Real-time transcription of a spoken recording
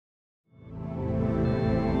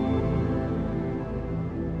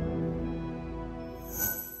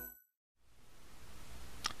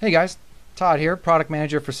Hey guys, Todd here, Product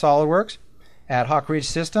Manager for SolidWorks at Hawk Ridge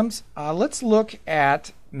Systems. Let's look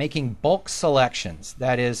at making bulk selections.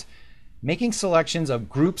 That is, making selections of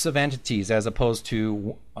groups of entities as opposed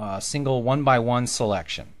to a single one-by-one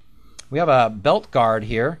selection. We have a belt guard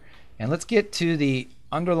here, and let's get to the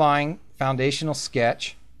underlying foundational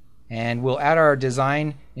sketch, and we'll add our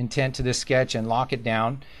design intent to this sketch and lock it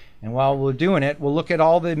down. And while we're doing it, we'll look at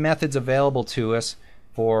all the methods available to us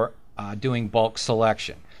for doing bulk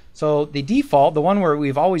selection. So the default, the one where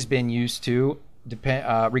we've always been used to,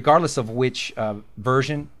 regardless of which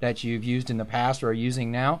version that you've used in the past or are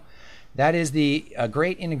using now, that is the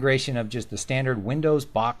great integration of just the standard Windows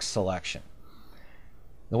box selection.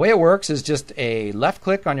 The way it works is just a left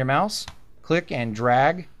click on your mouse, click and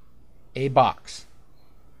drag a box.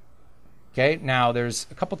 Okay, now there's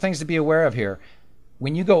a couple things to be aware of here.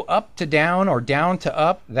 When you go up to down or down to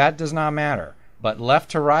up, that does not matter. But left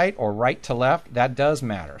to right or right to left, that does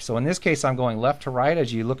matter. So in this case, I'm going left to right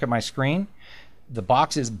as you look at my screen. The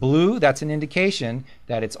box is blue. That's an indication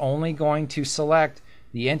that it's only going to select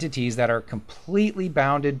the entities that are completely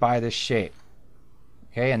bounded by this shape.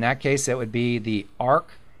 Okay, in that case, it would be the arc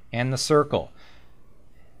and the circle.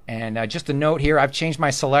 And just a note here, I've changed my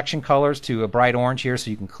selection colors to a bright orange here so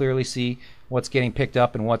you can clearly see what's getting picked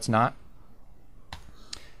up and what's not.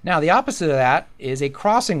 Now the opposite of that is a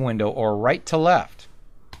crossing window or right to left.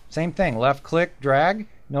 Same thing, left click, drag.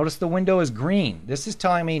 Notice the window is green. This is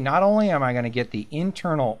telling me not only am I going to get the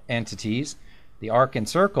internal entities, the arc and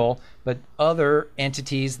circle, but other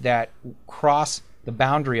entities that cross the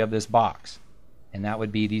boundary of this box. And that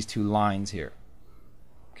would be these two lines here.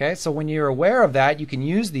 Okay, so when you're aware of that, you can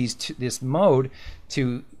use this mode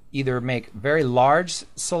to either make very large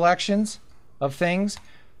selections of things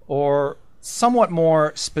or somewhat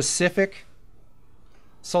more specific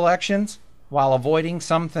selections while avoiding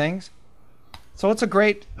some things. So it's a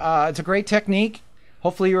great technique.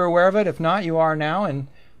 Hopefully you're aware of it. If not, you are now, and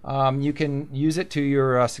you can use it to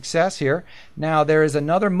your success here. Now there is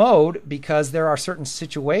another mode because there are certain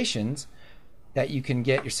situations that you can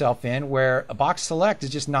get yourself in where a box select is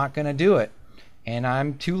just not going to do it. And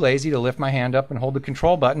I'm too lazy to lift my hand up and hold the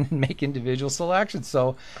control button and make individual selections.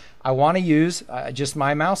 So I want to use just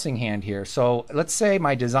my mousing hand here. So let's say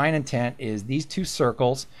my design intent is these two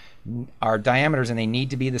circles are diameters and they need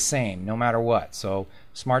to be the same no matter what. So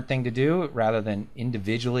smart thing to do rather than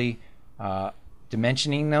individually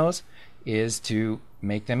dimensioning those is to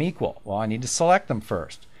make them equal. Well, I need to select them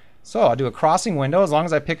first. So I'll do a crossing window as long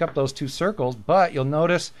as I pick up those two circles, but you'll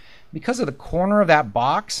notice because of the corner of that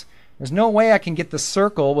box, there's no way I can get the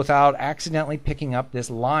circle without accidentally picking up this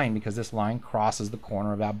line because this line crosses the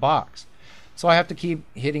corner of that box. So I have to keep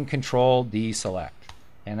hitting Control deselect.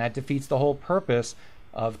 And that defeats the whole purpose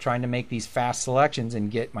of trying to make these fast selections and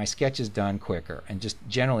get my sketches done quicker and just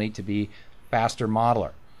generally to be faster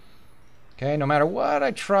modeler. Okay, no matter what I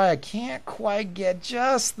try, I can't quite get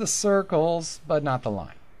just the circles, but not the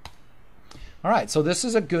line. All right, so this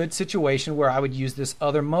is a good situation where I would use this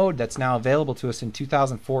other mode that's now available to us in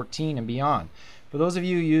 2014 and beyond. For those of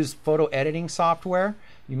you who use photo editing software,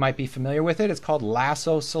 you might be familiar with it. It's called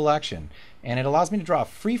Lasso Selection, and it allows me to draw a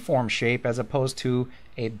freeform shape as opposed to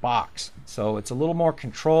a box. So it's a little more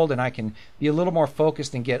controlled and I can be a little more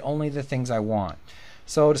focused and get only the things I want.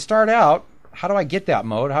 So to start out, how do I get that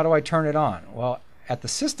mode? How do I turn it on? Well, at the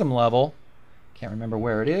system level, can't remember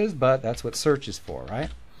where it is, but that's what search is for,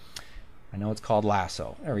 right? I know it's called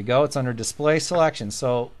Lasso. There we go. It's under Display Selection.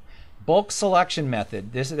 So bulk selection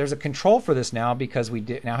method. There's a control for this now because we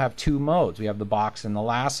now have two modes. We have the box and the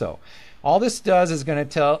lasso. All this does is going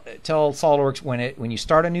to tell SolidWorks when you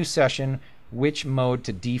start a new session which mode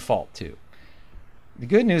to default to. The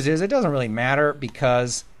good news is it doesn't really matter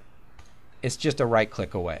because it's just a right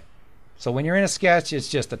click away. So when you're in a sketch, it's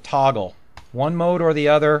just a toggle, one mode or the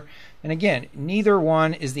other. And again, neither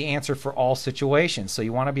one is the answer for all situations. So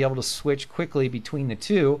you want to be able to switch quickly between the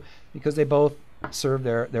two because they both serve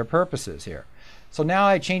their purposes here. So now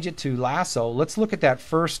I change it to lasso. Let's look at that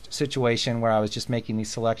first situation where I was just making these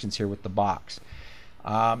selections here with the box.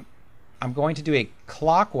 I'm going to do a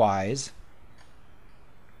clockwise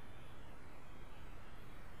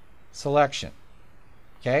selection.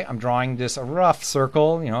 Okay, I'm drawing this a rough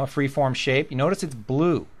circle, a freeform shape. You notice it's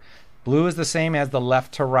blue. Blue is the same as the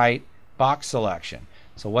left to right box selection.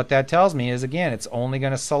 So what that tells me is, again, it's only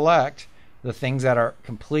going to select the things that are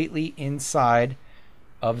completely inside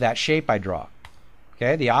of that shape I draw.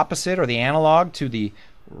 Okay, the opposite or the analog to the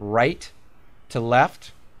right to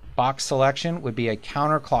left box selection would be a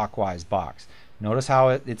counterclockwise box. Notice how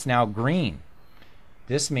it's now green.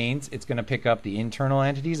 This means it's going to pick up the internal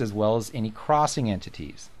entities as well as any crossing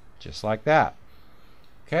entities, just like that.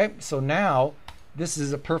 Okay, so now this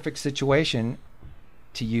is a perfect situation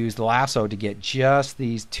to use the lasso to get just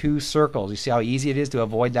these two circles. You see how easy it is to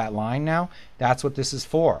avoid that line now? That's what this is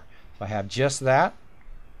for. If I have just that,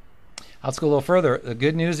 let's go a little further. The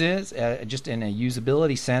good news is, just in a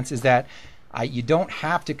usability sense, is that you don't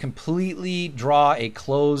have to completely draw a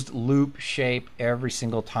closed loop shape every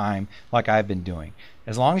single time like I've been doing.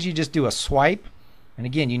 As long as you just do a swipe, and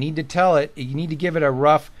again, you need to tell it, you need to give it a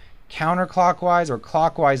rough counterclockwise or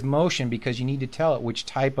clockwise motion because you need to tell it which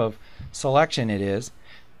type of selection it is.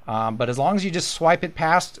 But as long as you just swipe it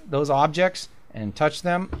past those objects and touch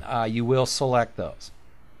them, you will select those.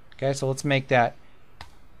 Okay, so let's make that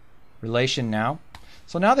relation now.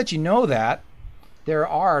 So now that you know that, there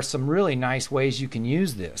are some really nice ways you can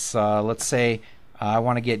use this. Let's say I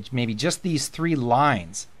want to get maybe just these three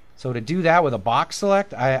lines. So to do that with a box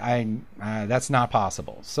select, that's not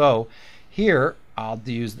possible. So here I'll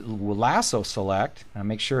use Lasso Select. I'll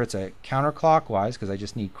make sure it's a counterclockwise because I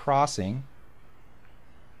just need crossing.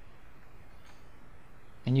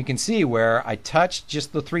 And you can see where I touched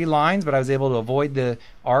just the three lines, but I was able to avoid the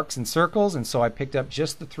arcs and circles, and so I picked up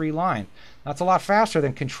just the three lines. That's a lot faster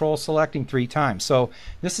than control selecting 3 times. So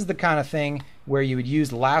this is the kind of thing where you would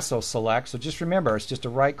use Lasso Select. So just remember, it's just a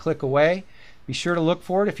right click away. Be sure to look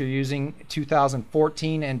for it if you're using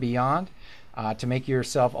 2014 and beyond to make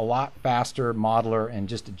yourself a lot faster modeler and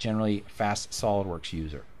just a generally fast SolidWorks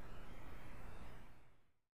user.